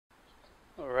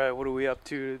Alright, what are we up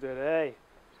to today?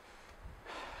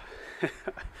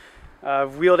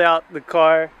 I've wheeled out the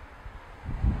car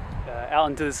out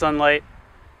into the sunlight,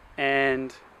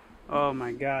 and oh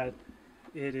my god,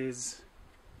 it is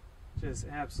just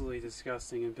absolutely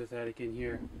disgusting and pathetic in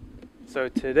here. So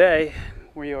today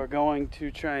we are going to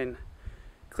try and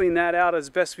clean that out as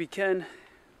best we can,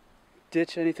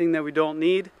 ditch anything that we don't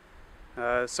need.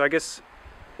 So I guess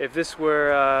if this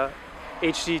were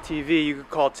HGTV, you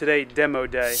could call today demo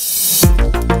day.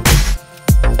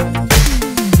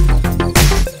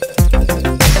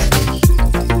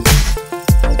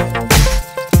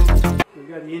 We've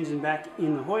got the engine back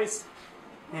in the hoist,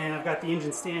 and I've got the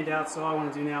engine stand out, so all I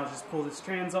want to do now is just pull this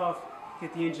trans off,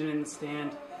 get the engine in the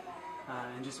stand,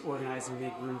 and just organize and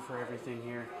make room for everything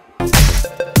here.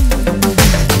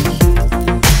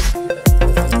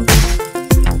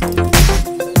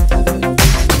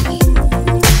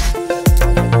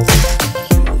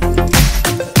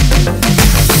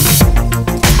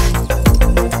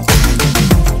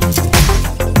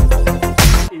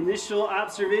 Initial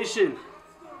observation.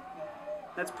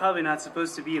 That's probably not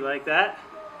supposed to be like that.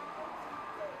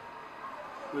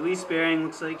 Release bearing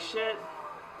looks like shit.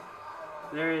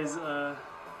 There is a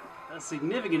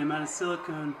significant amount of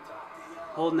silicone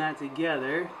holding that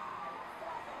together,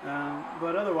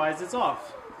 but otherwise it's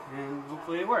off, and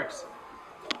hopefully it works.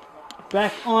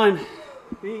 Back on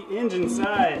the engine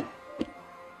side,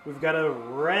 we've got a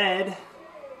red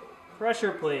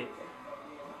pressure plate.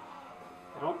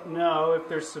 I don't know if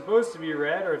they're supposed to be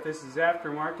red or if this is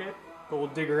aftermarket, but we'll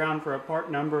dig around for a part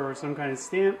number or some kind of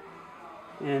stamp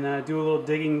and do a little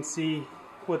digging and see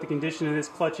what the condition of this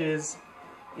clutch is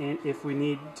and if we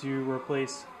need to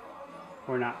replace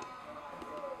or not.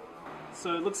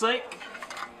 So it looks like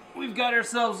we've got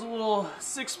ourselves a little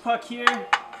 6-puck here.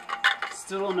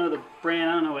 Still don't know the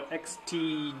brand. I don't know what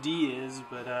XTD is,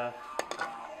 but I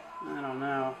don't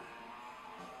know.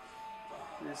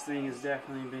 This thing has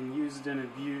definitely been used and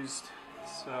abused,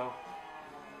 so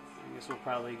I guess we'll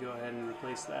probably go ahead and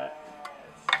replace that.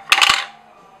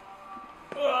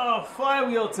 Oh,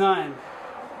 flywheel time!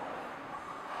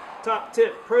 Top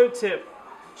tip, pro tip,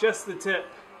 just the tip.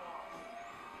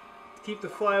 Keep the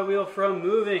flywheel from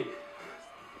moving.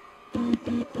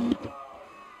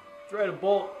 Thread a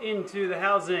bolt into the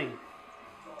housing,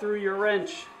 through your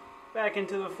wrench, back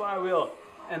into the flywheel,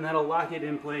 and that'll lock it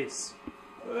in place.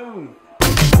 Boom!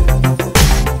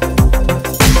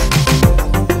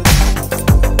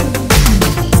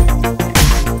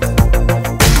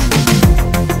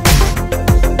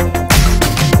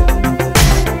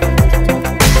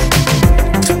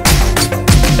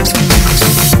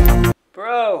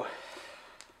 Bro,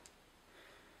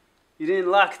 you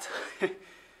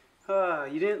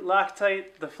didn't lock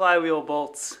tight the flywheel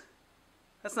bolts.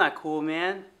 That's not cool,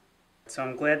 man. So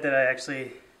I'm glad that I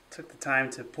actually took the time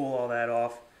to pull all that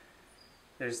off.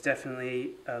 There's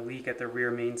definitely a leak at the rear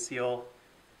main seal,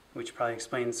 which probably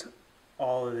explains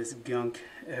all of this gunk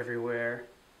everywhere.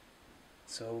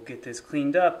 So we'll get this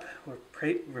cleaned up.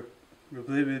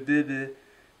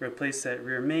 Replace that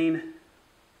rear main,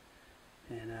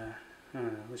 and I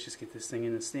don't know, let's just get this thing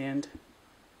in the stand.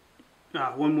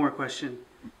 One more question.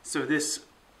 So this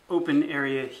open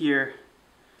area here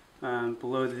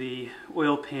below the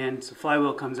oil pan, so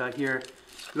flywheel comes out here.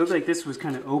 It looked like this was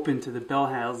kind of open to the bell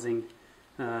housing.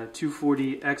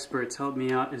 240 experts helped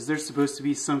me out. Is there supposed to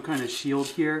be some kind of shield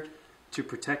here to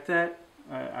protect that?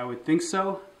 I would think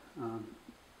so,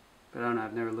 but I don't know,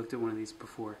 I've never looked at one of these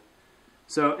before.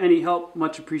 So any help,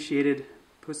 much appreciated.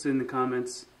 Post it in the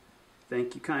comments.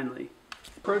 Thank you kindly.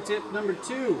 Pro tip number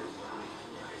 2,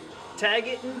 tag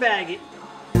it and bag it.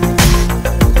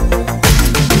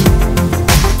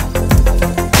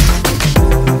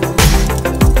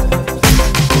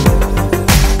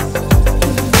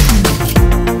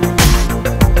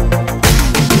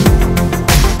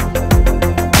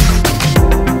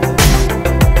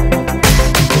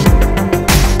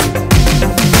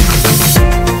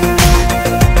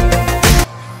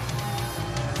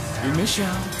 Initial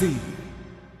D.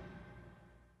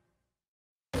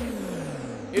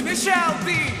 Initial D.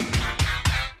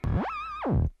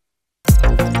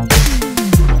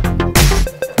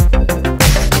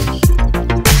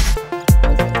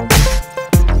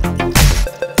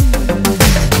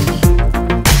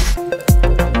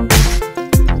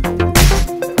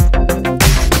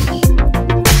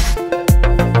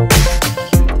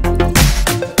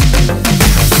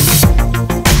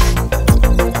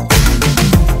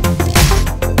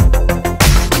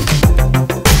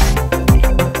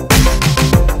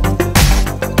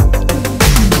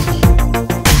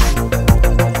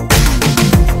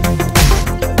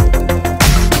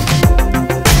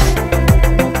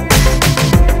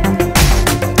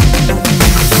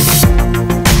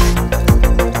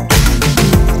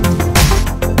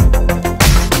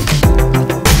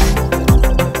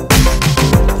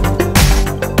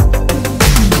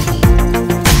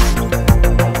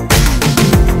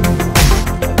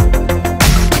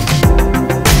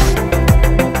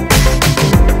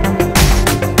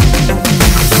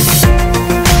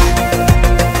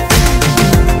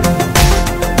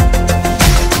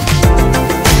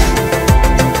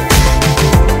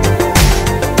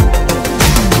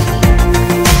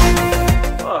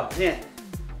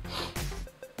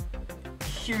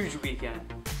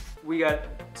 got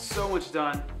so much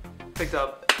done, picked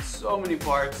up so many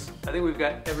parts. I think we've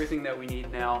got everything that we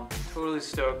need now. Totally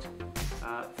stoked.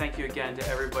 Thank you again to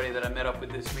everybody that I met up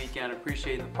with this weekend.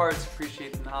 Appreciate the parts,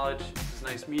 appreciate the knowledge. It was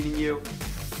nice meeting you.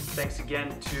 Thanks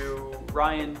again to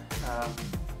Ryan,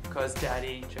 Cuz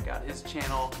Daddy. Check out his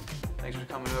channel. Thanks for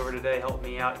coming over today,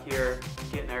 helping me out here,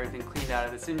 getting everything cleaned out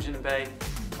of this engine bay.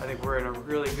 I think we're in a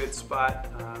really good spot.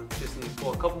 Just need to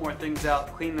pull a couple more things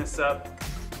out, clean this up,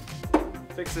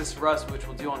 fix this rust, which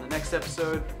we'll do on the next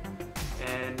episode,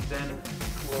 and then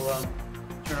we'll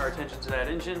turn our attention to that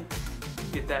engine,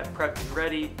 get that prepped and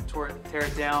ready, tear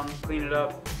it down, clean it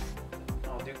up.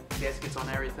 I'll do gaskets on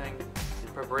everything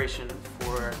in preparation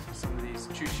for some of these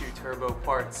choo turbo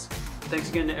parts. Thanks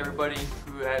again to everybody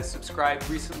who has subscribed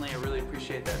recently. I really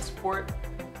appreciate that support.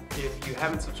 If you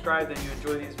haven't subscribed and you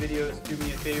enjoy these videos, do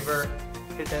me a favor,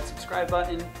 hit that subscribe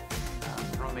button.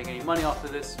 I don't make any money off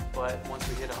of this, but once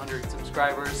we hit 100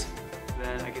 subscribers,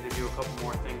 then I get to do a couple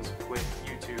more things with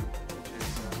YouTube, which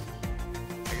is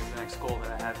I guess the next goal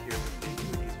that I have here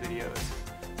with these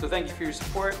videos. So thank you for your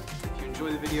support. If you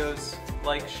enjoy the videos,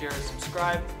 like, share,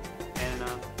 subscribe, and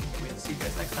we'll see you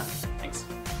guys next time.